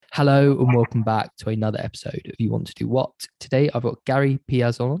Hello and welcome back to another episode of You Want to Do What? Today I've got Gary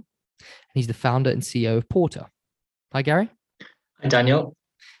Piaz on, and he's the founder and CEO of Porter. Hi, Gary. Hi, Daniel.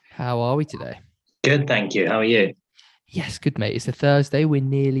 How are we today? Good, thank you. How are you? Yes, good, mate. It's a Thursday. We're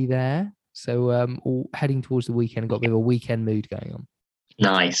nearly there. So, all heading towards the weekend. Got a bit of a weekend mood going on.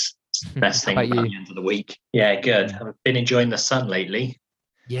 Nice. It's the best How thing about about you? the end of the week. Yeah, good. Mm. I've been enjoying the sun lately.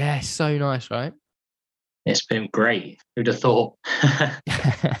 Yeah, so nice, right? It's been great. Who'd have thought?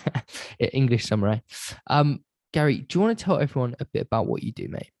 English summary. Gary, do you want to tell everyone a bit about what you do,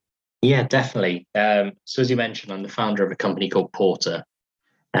 mate? Yeah, definitely. So as you mentioned, I'm the founder of a company called Porter.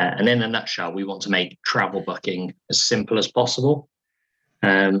 And in a nutshell, we want to make travel booking as simple as possible.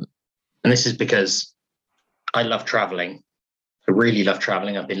 Um, and this is because I love traveling. I really love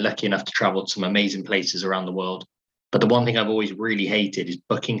traveling. I've been lucky enough to travel to some amazing places around the world. But the one thing I've always really hated is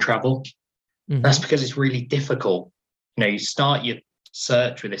booking travel. That's Hmm. because it's really difficult. You start your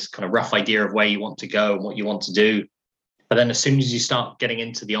search with this kind of rough idea of where you want to go and what you want to do. But then as soon as you start getting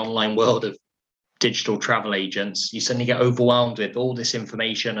into the online world of digital travel agents, you suddenly get overwhelmed with all this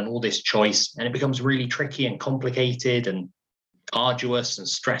information and all this choice. And it becomes really tricky and complicated and arduous and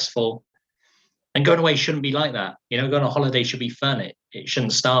stressful. And going away shouldn't be like that. Going on holiday should be fun. It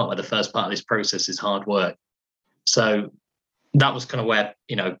shouldn't start where the first part of this process is hard work. So that was kind of where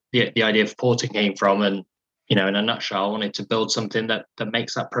the idea of porting came from, and in a nutshell, I wanted to build something that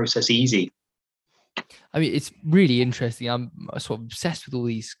makes that process easy. I mean, it's really interesting. I'm sort of obsessed with all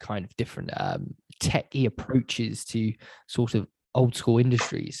these kind of different techy approaches to sort of old school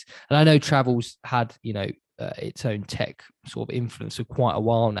industries. And I know travel's had, its own tech sort of influence for quite a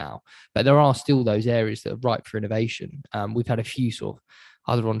while now, but there are still those areas that are ripe for innovation. We've had a few sort of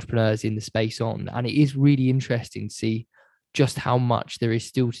other entrepreneurs in the space on, and it is really interesting to see just how much there is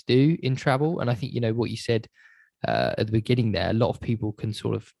still to do in travel. And I think, what you said at the beginning there, a lot of people can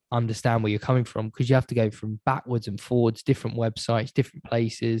sort of understand where you're coming from because you have to go from backwards and forwards, different websites, different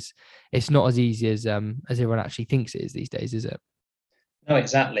places. It's not as easy as everyone actually thinks it is these days, is it? No,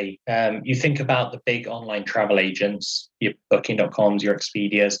 exactly. You think about the big online travel agents, your Booking.coms, your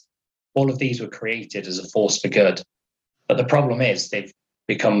Expedias. All of these were created as a force for good, but the problem is they've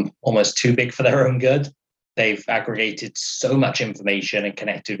become almost too big for their own good. They've aggregated so much information and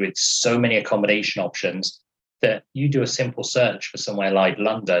connected with so many accommodation options that you do a simple search for somewhere like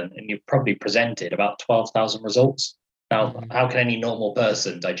London and you've probably presented about 12,000 results. Now, Mm-hmm. how can any normal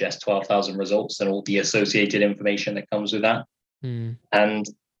person digest 12,000 results and all the associated information that comes with that? Mm. And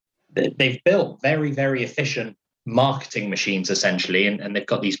they've built very, very efficient marketing machines essentially, and they've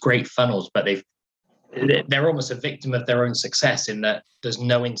got these great funnels, but they're almost a victim of their own success in that there's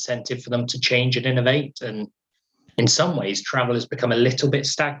no incentive for them to change and innovate. And in some ways, travel has become a little bit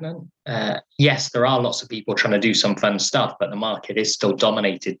stagnant. Yes, there are lots of people trying to do some fun stuff, but the market is still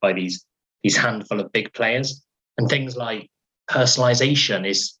dominated by these handful of big players. And things like personalization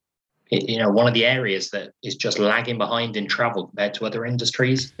is, one of the areas that is just lagging behind in travel compared to other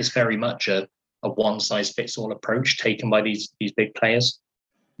industries. It's very much a one size fits all approach taken by these big players.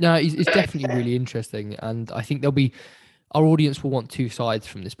 No, it's definitely really interesting. And I think there'll be our audience will want two sides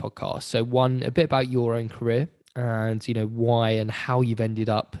from this podcast. So one, a bit about your own career and why and how you've ended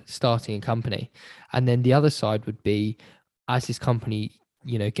up starting a company. And then the other side would be as this company,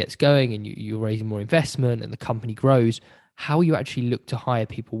 gets going and you're raising more investment and the company grows, how you actually look to hire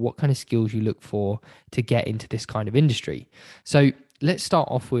people, what kind of skills you look for to get into this kind of industry. So let's start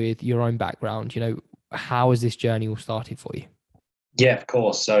off with your own background. How has this journey all started for you? Yeah, of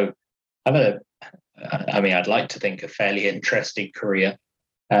course. So I've had I'd like to think a fairly interesting career.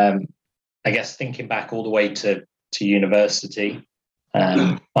 Um, I guess thinking back all the way to university,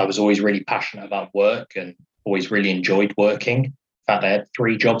 I was always really passionate about work and always really enjoyed working. In fact, I had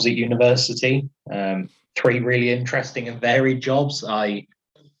three jobs at university, three really interesting and varied jobs. I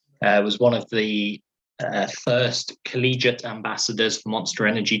was one of the first collegiate ambassadors for Monster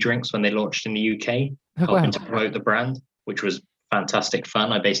Energy drinks when they launched in the UK, Oh, helping wow. to promote the brand, which was fantastic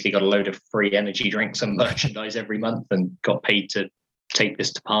fun. I basically got a load of free energy drinks and merchandise every month and got paid to take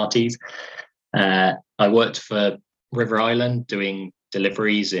this to parties. I worked for River Island doing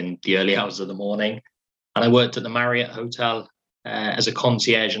deliveries in the early hours of the morning. And I worked at the Marriott Hotel as a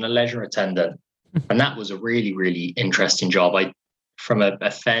concierge and a leisure attendant. And that was a really, really interesting job. From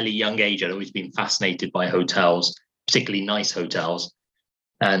a fairly young age, I'd always been fascinated by hotels, particularly nice hotels.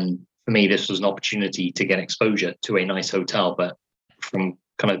 And for me, this was an opportunity to get exposure to a nice hotel, but from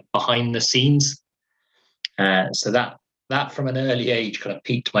kind of behind the scenes. So that from an early age kind of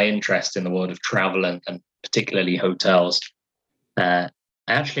piqued my interest in the world of travel and particularly hotels. I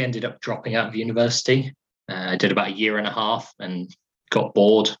actually ended up dropping out of university. I did about a year and a half and got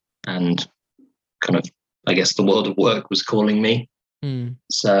bored and kind of, I guess, the world of work was calling me.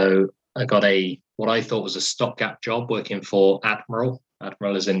 So I got what I thought was a stopgap job working for Admiral.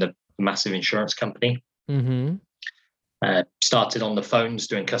 Admiral is in the massive insurance company. Started on the phones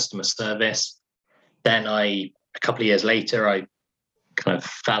doing customer service. Then a couple of years later, I kind of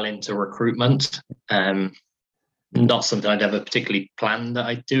fell into recruitment. Not something I'd ever particularly planned that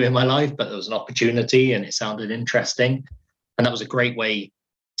I'd do in my life, but there was an opportunity and it sounded interesting. And that was a great way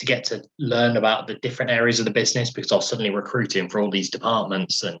to get to learn about the different areas of the business, because I was suddenly recruiting for all these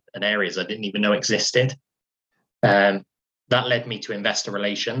departments and areas I didn't even know existed. That led me to investor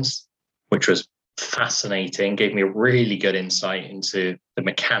relations, which was fascinating, gave me a really good insight into the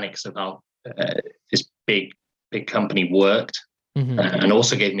mechanics of how this big company worked, and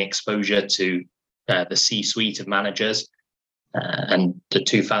also gave me exposure to the C-suite of managers, and the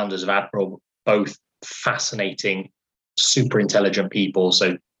two founders of Admiral, both fascinating, super intelligent people.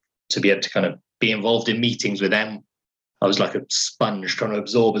 So to be able to kind of be involved in meetings with them, I was like a sponge trying to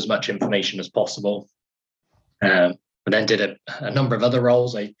absorb as much information as possible. But then did a number of other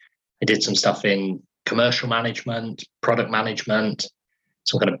roles. I did some stuff in commercial management, product management,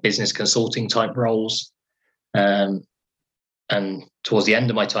 some kind of business consulting type roles. And towards the end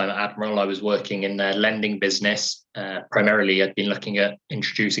of my time at Admiral, I was working in their lending business. Primarily, I'd been looking at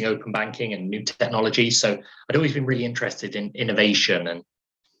introducing open banking and new technologies. So I'd always been really interested in innovation.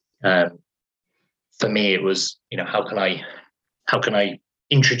 And for me, it was, how can I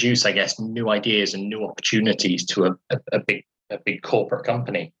introduce, I guess, new ideas and new opportunities to a big corporate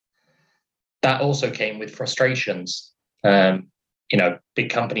company. That also came with frustrations. Big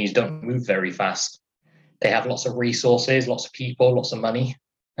companies don't move very fast. They have lots of resources, lots of people, lots of money,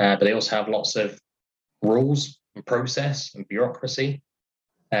 but they also have lots of rules and process and bureaucracy,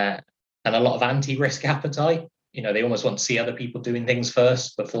 and a lot of anti-risk appetite. They almost want to see other people doing things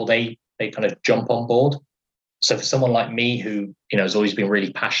first before they kind of jump on board. So for someone like me who, has always been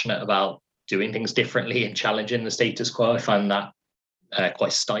really passionate about doing things differently and challenging the status quo, I find that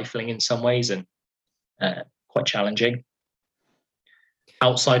quite stifling in some ways and quite challenging.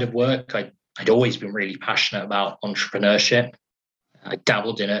 Outside of work, I'd always been really passionate about entrepreneurship. I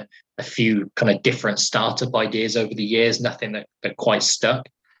dabbled in a few kind of different startup ideas over the years, nothing that quite stuck.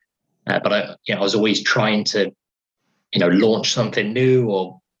 But I was always trying to, launch something new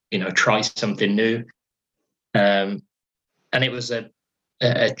or, try something new. And it was a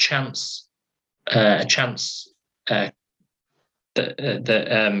chance that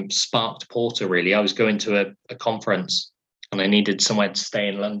sparked Porter, really. I was going to a conference and I needed somewhere to stay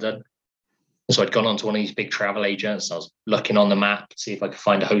in London. So I'd gone on to one of these big travel agents. I was looking on the map to see if I could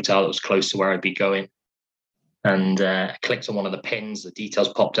find a hotel that was close to where I'd be going. And I clicked on one of the pins, the details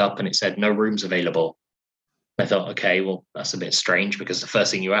popped up and it said, no rooms available. I thought, okay, well, that's a bit strange because the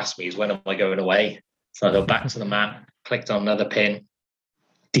first thing you asked me is, when am I going away? So I got back to the map, clicked on another pin,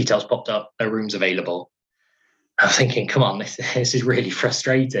 details popped up, no rooms available. I was thinking, come on, this is really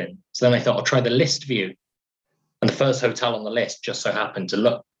frustrating. So then I thought, I'll try the list view. And the first hotel on the list just so happened to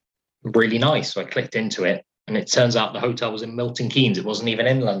look really nice. So I clicked into it and it turns out the hotel was in Milton Keynes. It wasn't even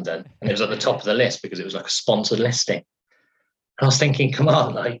in London. And it was at the top of the list because it was like a sponsored listing. And I was thinking, come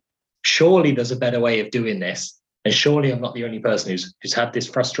on, surely there's a better way of doing this. And surely I'm not the only person who's had this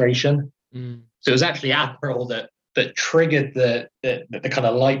frustration. So it was actually Admiral that triggered the kind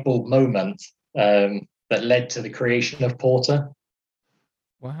of light bulb moment that led to the creation of Porter.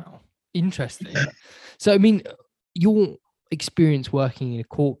 Wow. Interesting. So, I mean, your experience working in a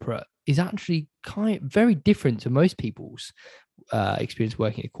corporate is actually very different to most people's experience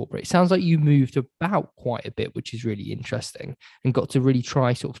working in a corporate. It sounds like you moved about quite a bit, which is really interesting, and got to really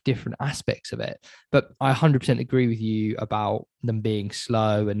try sort of different aspects of it. But I 100% agree with you about them being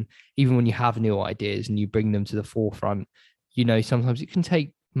slow. And even when you have new ideas and you bring them to the forefront, sometimes it can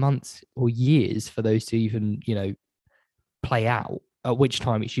take months or years for those to even, play out, at which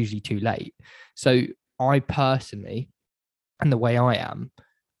time it's usually too late. So I personally, and the way I am,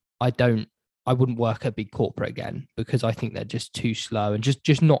 I wouldn't work at a big corporate again because I think they're just too slow and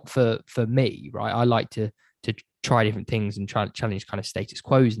just not for me, right? I like to try different things and try to challenge kind of status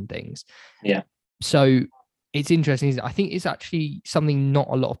quos and things. Yeah. So it's interesting. I think it's actually something not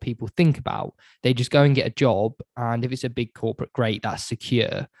a lot of people think about. They just go and get a job, and if it's a big corporate, great, that's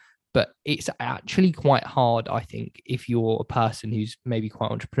secure. But it's actually quite hard, I think, if you're a person who's maybe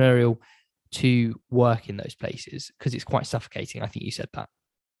quite entrepreneurial, to work in those places because it's quite suffocating. I think you said that.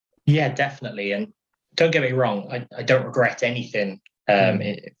 Yeah, definitely. And don't get me wrong, I don't regret anything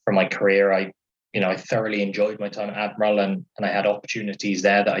from my career. I thoroughly enjoyed my time at Admiral and I had opportunities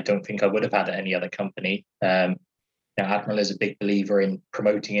there that I don't think I would have had at any other company. I Admiral is a big believer in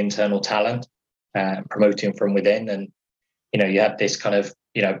promoting internal talent, promoting from within. And, you have this kind of,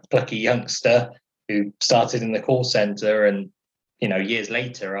 plucky youngster who started in the call center, and, years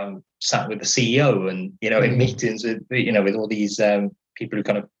later, I'm sat with the CEO and, in meetings with, with all these people who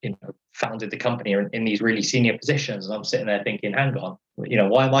kind of, founded the company or in these really senior positions. And I'm sitting there thinking, hang on,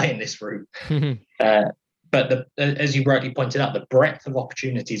 why am I in this room? But as you rightly pointed out, the breadth of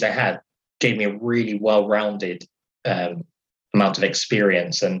opportunities I had gave me a really well-rounded amount of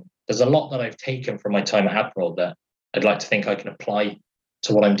experience. And there's a lot that I've taken from my time at Admiral that I'd like to think I can apply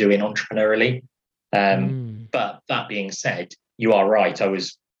to what I'm doing entrepreneurially. But that being said, you are right. I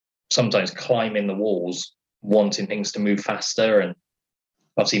was sometimes climbing the walls, wanting things to move faster. And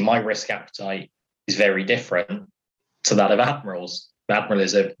obviously my risk appetite is very different to that of Admiral's. Admiral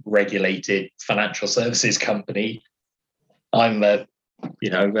is a regulated financial services company. I'm a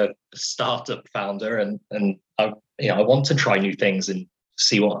startup founder, and I want to try new things and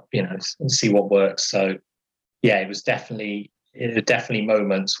see what works. So yeah, it was definitely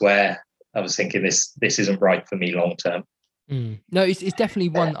moments where I was thinking this isn't right for me long term. No, it's definitely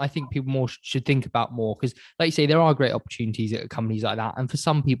one I think people more should think about more, because like you say, there are great opportunities at companies like that. And for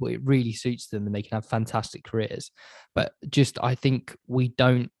some people, it really suits them and they can have fantastic careers. But just, I think we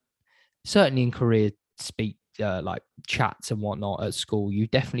don't, certainly in career speak, like chats and whatnot at school, you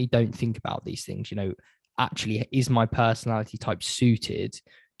definitely don't think about these things. Actually, is my personality type suited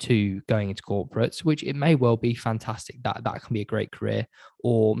to going into corporates? Which it may well be fantastic. That can be a great career.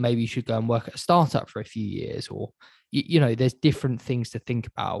 Or maybe you should go and work at a startup for a few years, or there's different things to think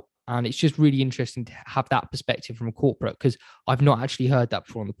about. And it's just really interesting to have that perspective from a corporate, because I've not actually heard that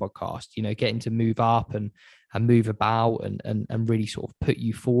before on the podcast, getting to move up and move about and really sort of put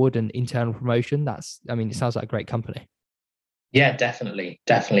you forward, and internal promotion. It sounds like a great company. Yeah, definitely.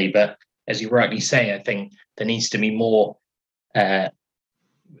 But as you rightly say, I think there needs to be more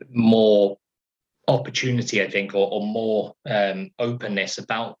opportunity, I think, or more openness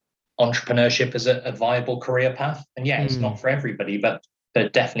about entrepreneurship as a viable career path. And yeah, it's not for everybody, but there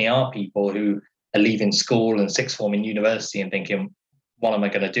definitely are people who are leaving school and sixth form in university and thinking, what am I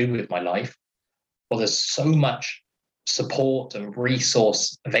going to do with my life? Well, there's so much support and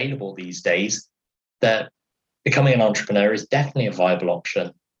resource available these days that becoming an entrepreneur is definitely a viable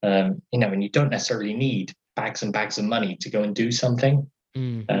option. And you don't necessarily need bags and bags of money to go and do something.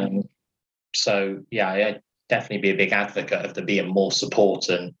 So yeah, I'd definitely be a big advocate of there being more support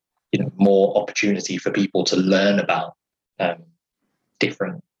and more opportunity for people to learn about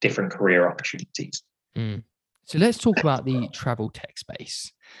different career opportunities. So let's talk about the travel tech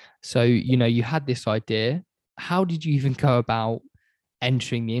space. So you had this idea. How did you even go about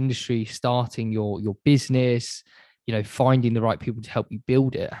entering the industry, starting your business? Finding the right people to help you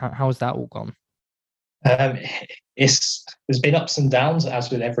build it. How's that all gone? There's been ups and downs, as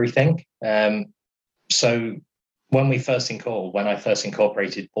with everything. So when I first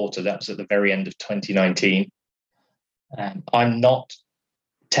incorporated Porter, that was at the very end of 2019. I'm not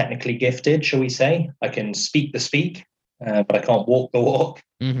technically gifted, shall we say. I can speak the speak, but I can't walk the walk.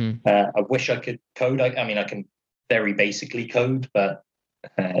 I wish I could code. I can very basically code, but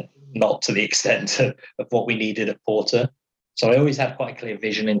not to the extent of what we needed at Porter. So I always had quite a clear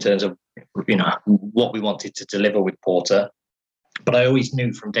vision in terms of what we wanted to deliver with Porter. But I always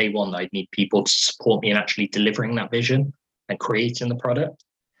knew from day one that I'd need people to support me in actually delivering that vision and creating the product.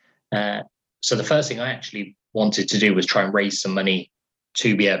 So the first thing I actually wanted to do was try and raise some money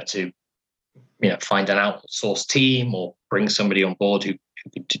to be able to, find an outsourced team or bring somebody on board who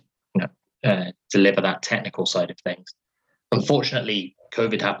could, deliver that technical side of things. Unfortunately,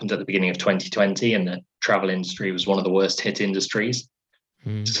 COVID happened at the beginning of 2020, and the travel industry was one of the worst hit industries.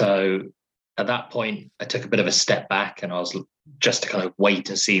 So at that point, I took a bit of a step back, and I was just to kind of wait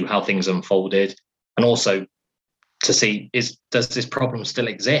and see how things unfolded, and also to see, does this problem still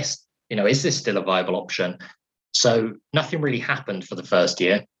exist? Is this still a viable option? So nothing really happened for the first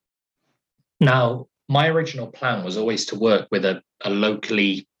year. Now, my original plan was always to work with a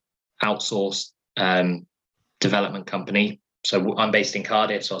locally outsourced development company. So I'm based in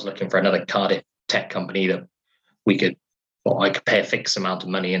Cardiff, so I was looking for another Cardiff tech company that I could pay a fixed amount of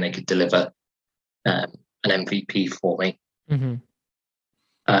money and they could deliver an MVP for me.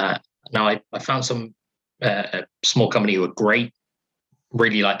 Now I found some a small company who were great,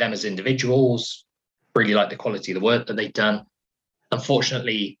 really liked them as individuals, really liked the quality of the work that they'd done.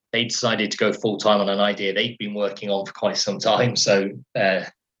 Unfortunately, they decided to go full time on an idea they'd been working on for quite some time. So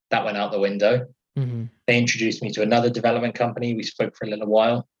that went out the window. They introduced me to another development company. We spoke for a little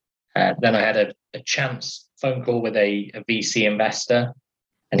while. Then I had a chance phone call with a VC investor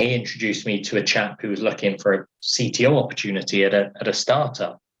And he introduced me to a chap who was looking for a CTO opportunity at a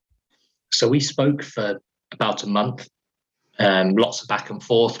startup. So we spoke for about a month, lots of back and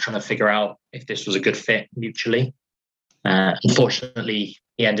forth, trying to figure out if this was a good fit mutually. Unfortunately,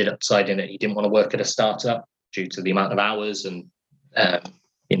 he ended up deciding that he didn't want to work at a startup due to the amount of hours and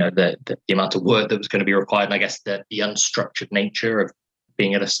the amount of work that was going to be required, and I guess the unstructured nature of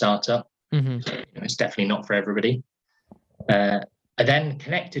being at a startup. It's definitely not for everybody. I then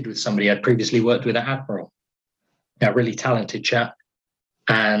connected with somebody I'd previously worked with at Admiral, a really talented chap,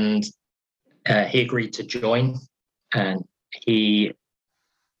 and he agreed to join. And he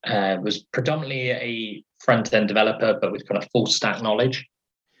was predominantly a front-end developer, but with kind of full stack knowledge.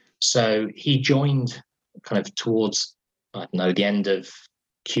 So he joined kind of towards, the end of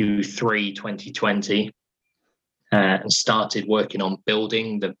Q3 2020 and started working on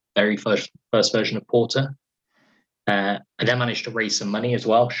building the very first version of Porter. I then managed to raise some money as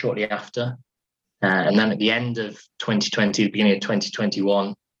well shortly after. And then at the end of 2020, the beginning of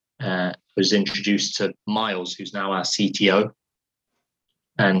 2021, was introduced to Miles, who's now our CTO.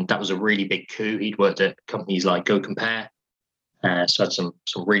 And that was a really big coup. He'd worked at companies like GoCompare, so had some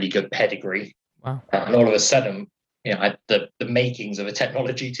really good pedigree. Wow. And all of a sudden, I had the makings of a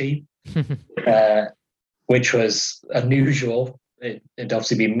technology team, which was unusual. It'd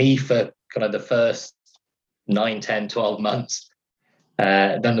obviously been me for kind of the first 9, 10, 12 months.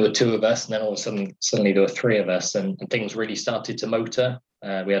 Then there were 2 of us, and then all of a sudden, suddenly there were 3 of us, and things really started to motor.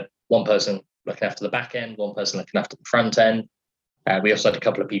 We had one person looking after the back end, one person looking after the front end. We also had a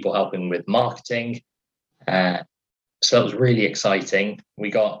couple of people helping with marketing. So that was really exciting. We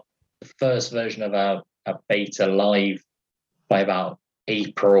got the first version of our beta live by about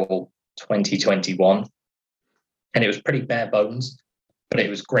April 2021. And it was pretty bare bones, but it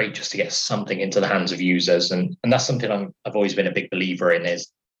was great just to get something into the hands of users. And that's something I've always been a big believer in,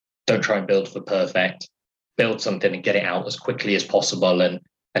 is don't try and build for perfect. Build something and get it out as quickly as possible, and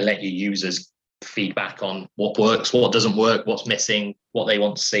let your users feedback on what works, what doesn't work, what's missing, what they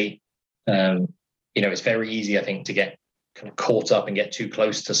want to see. It's very easy, I think, to get kind of caught up and get too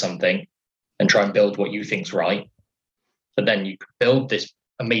close to something and try and build what you think's right. But then you could build this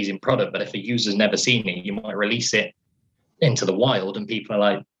amazing product, but if a user's never seen it, you might release it into the wild and people are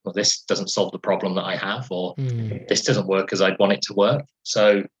like, well, this doesn't solve the problem that I have, or this doesn't work as I'd want it to work.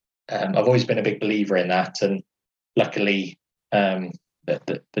 So I've always been a big believer in that. And luckily,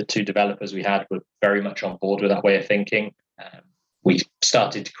 the 2 developers we had were very much on board with that way of thinking. We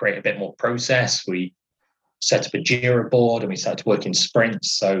started to create a bit more process. We set up a Jira board and we started to work in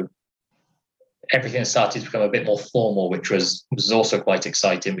sprints. So everything started to become a bit more formal, which was also quite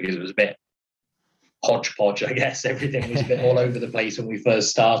exciting because it was a bit hodgepodge, I guess. Everything was a bit all over the place when we first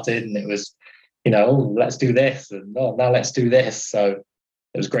started, and it was, let's do this, and now let's do this. So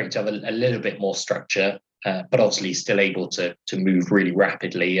it was great to have a little bit more structure, but obviously still able to move really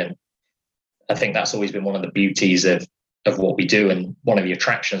rapidly. And I think that's always been one of the beauties of what we do, and one of the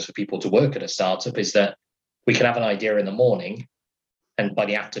attractions for people to work at a startup is that we can have an idea in the morning, and by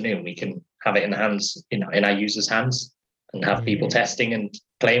the afternoon we can have it in the hands, in our users' hands, and have people testing and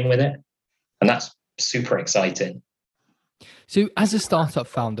playing with it. And that's super exciting. So as a startup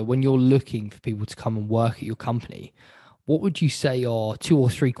founder, when you're looking for people to come and work at your company, what would you say are 2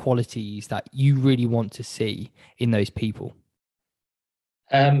 or 3 qualities that you really want to see in those people?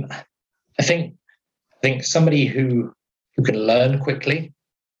 I think somebody who can learn quickly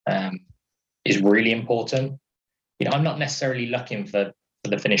is really important. I'm not necessarily looking for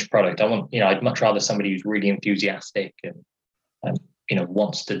the finished product. I'd much rather somebody who's really enthusiastic and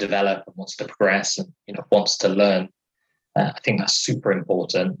wants to develop and wants to progress and wants to learn. I think that's super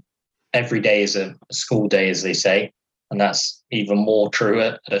important. Every day is a school day, as they say, and that's even more true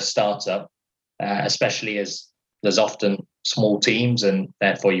at a startup, especially as there's often small teams, and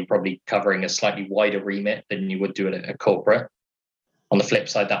therefore you're probably covering a slightly wider remit than you would do at a corporate. On the flip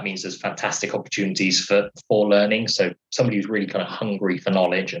side, that means there's fantastic opportunities for learning. So somebody who's really kind of hungry for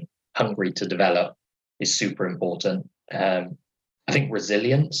knowledge and hungry to develop is super important. I think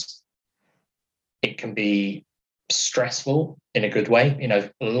resilience, it can be stressful in a good way.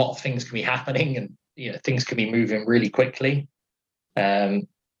 A lot of things can be happening, and things can be moving really quickly.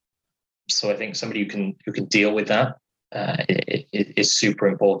 So I think somebody who can deal with that is super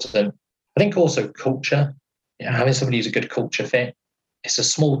important. I think also culture, having somebody who's a good culture fit. It's a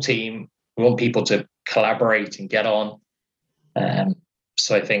small team. We want people to collaborate and get on.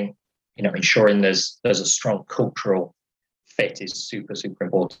 So I think ensuring there's a strong cultural fit is super, super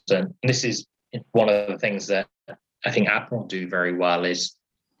important. And this is one of the things that I think Admiral do very well is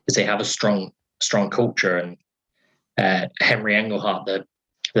they have a strong culture. And Henry Engelhardt, the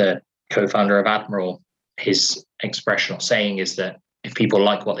the co-founder of Admiral, his expression or saying is that if people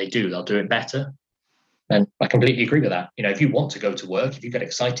like what they do, they'll do it better. And I completely agree with that. If you want to go to work, if you get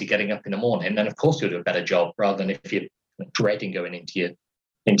excited getting up in the morning, then of course you'll do a better job rather than if you're dreading going into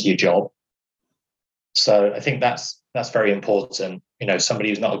your job. So I think that's very important. Somebody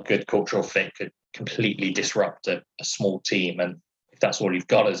who's not a good cultural fit could completely disrupt a small team. And if that's all you've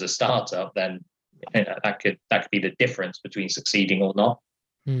got as a startup, then that could be the difference between succeeding or not.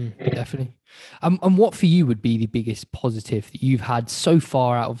 Definitely. And what for you would be the biggest positive that you've had so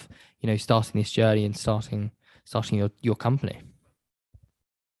far out of starting this journey and starting your company?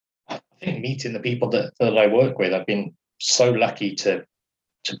 I think meeting the people that I work with, I've been so lucky to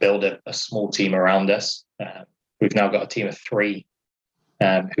build a small team around us. We've now got a team of 3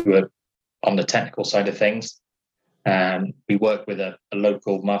 who are on the technical side of things. We work with a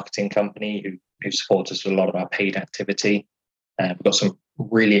local marketing company who supports us with a lot of our paid activity. We've got some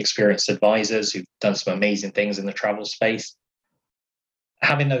really experienced advisors who've done some amazing things in the travel space.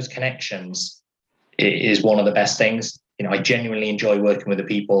 Having those connections is one of the best things. I genuinely enjoy working with the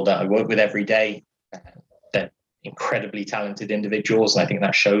people that I work with every day. They're incredibly talented individuals, and I think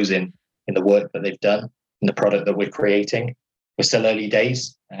that shows in the work that they've done and the product that we're creating. We're still early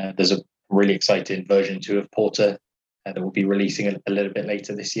days. There's a really exciting version 2 of Porter that we'll be releasing a little bit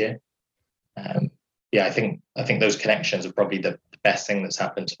later this year. I think those connections are probably the best thing that's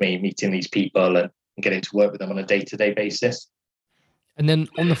happened to me, meeting these people and getting to work with them on a day-to-day basis. And then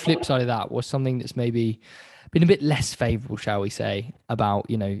on the flip side of that, was something that's maybe been a bit less favorable, shall we say, about,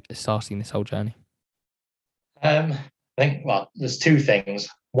 starting this whole journey? I think, there's 2 things.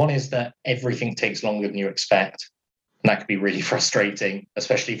 One is that everything takes longer than you expect. And that could be really frustrating,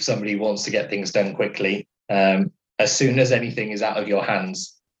 especially if somebody wants to get things done quickly. As soon as anything is out of your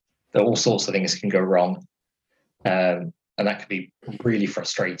hands, all sorts of things can go wrong. And that could be really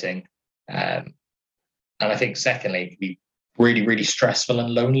frustrating. And I think secondly, it could be really, really stressful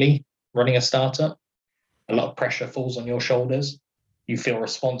and lonely running a startup. A lot of pressure falls on your shoulders. You feel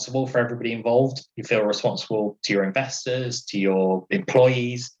responsible for everybody involved. You feel responsible to your investors, to your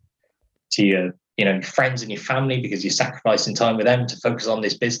employees, to your friends and your family, because you're sacrificing time with them to focus on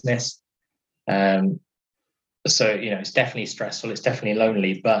this business. So it's definitely stressful. It's definitely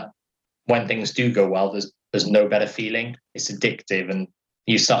lonely. But when things do go well, there's no better feeling. It's addictive, and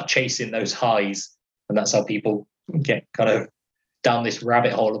you start chasing those highs, and that's how people get kind of down this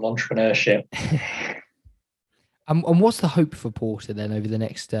rabbit hole of entrepreneurship. And what's the hope for Porter then over the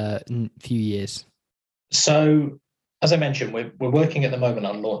next few years? So, as I mentioned, we're working at the moment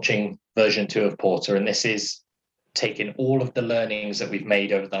on launching version 2 of Porter, and this is taking all of the learnings that we've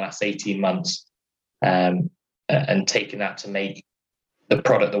made over the last 18 months and taking that to make the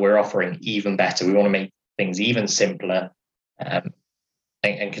product that we're offering even better. We want to make things even simpler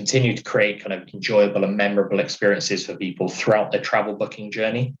and continue to create kind of enjoyable and memorable experiences for people throughout the travel booking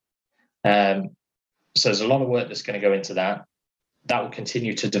journey. So there's a lot of work that's going to go into that. That will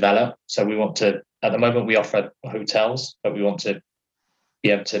continue to develop. So we want to, at the moment, we offer hotels, but we want to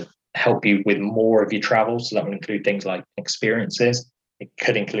be able to help you with more of your travel. So that will include things like experiences. It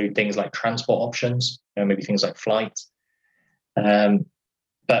could include things like transport options, maybe things like flights.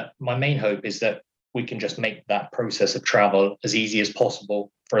 But my main hope is that we can just make that process of travel as easy as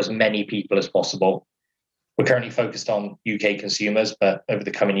possible for as many people as possible. We're currently focused on UK consumers, but over the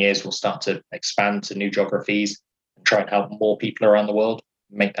coming years, we'll start to expand to new geographies and try and help more people around the world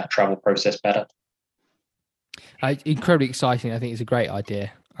make that travel process better. Incredibly exciting. I think it's a great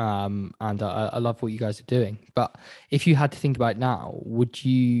idea. And I love what you guys are doing. But if you had to think about it now, would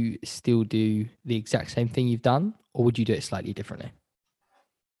you still do the exact same thing you've done, or would you do it slightly differently?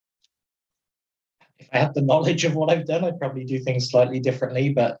 If I had the knowledge of what I've done, I'd probably do things slightly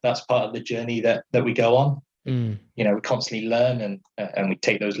differently, but that's part of the journey that we go on. We constantly learn and we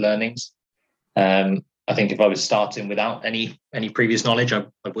take those learnings. I think if I was starting without any previous knowledge, I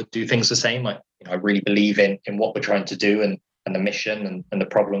would do things the same. I really believe in what we're trying to do and the mission and the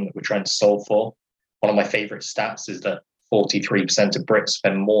problem that we're trying to solve for. One of my favorite stats is that 43% of Brits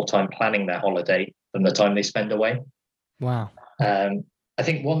spend more time planning their holiday than the time they spend away. Wow. I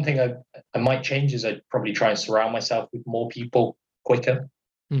think one thing I might change is I'd probably try and surround myself with more people quicker.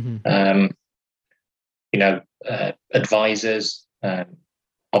 Mm-hmm. Advisors.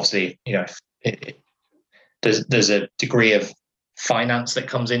 Obviously, there's a degree of finance that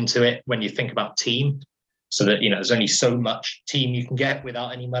comes into it when you think about team. So that there's only so much team you can get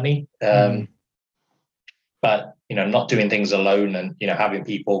without any money. But not doing things alone and having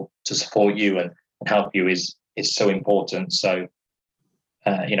people to support you and help you is so important. So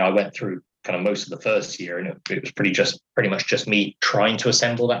I went through kind of most of the first year, and it was pretty much just me trying to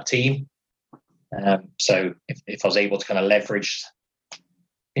assemble that team. So if I was able to kind of leverage,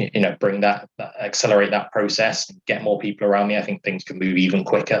 bring that accelerate that process, and get more people around me, I think things can move even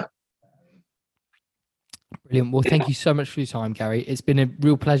quicker. Brilliant. Well, thank you so much for your time, Gary. It's been a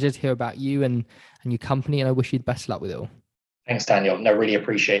real pleasure to hear about you and your company, and I wish you the best of luck with it all. Thanks, Daniel. No, really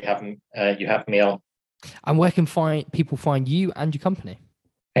appreciate having me on. And where can people find you and your company?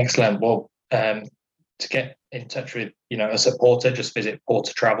 Excellent. Well, to get in touch with a supporter, just visit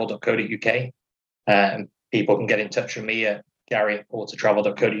portertravel.co.uk. And people can get in touch with me at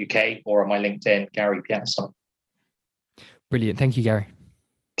gary@portertravel.co.uk or on my LinkedIn, Gary Piazza. Brilliant. Thank you, Gary.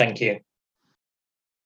 Thank you.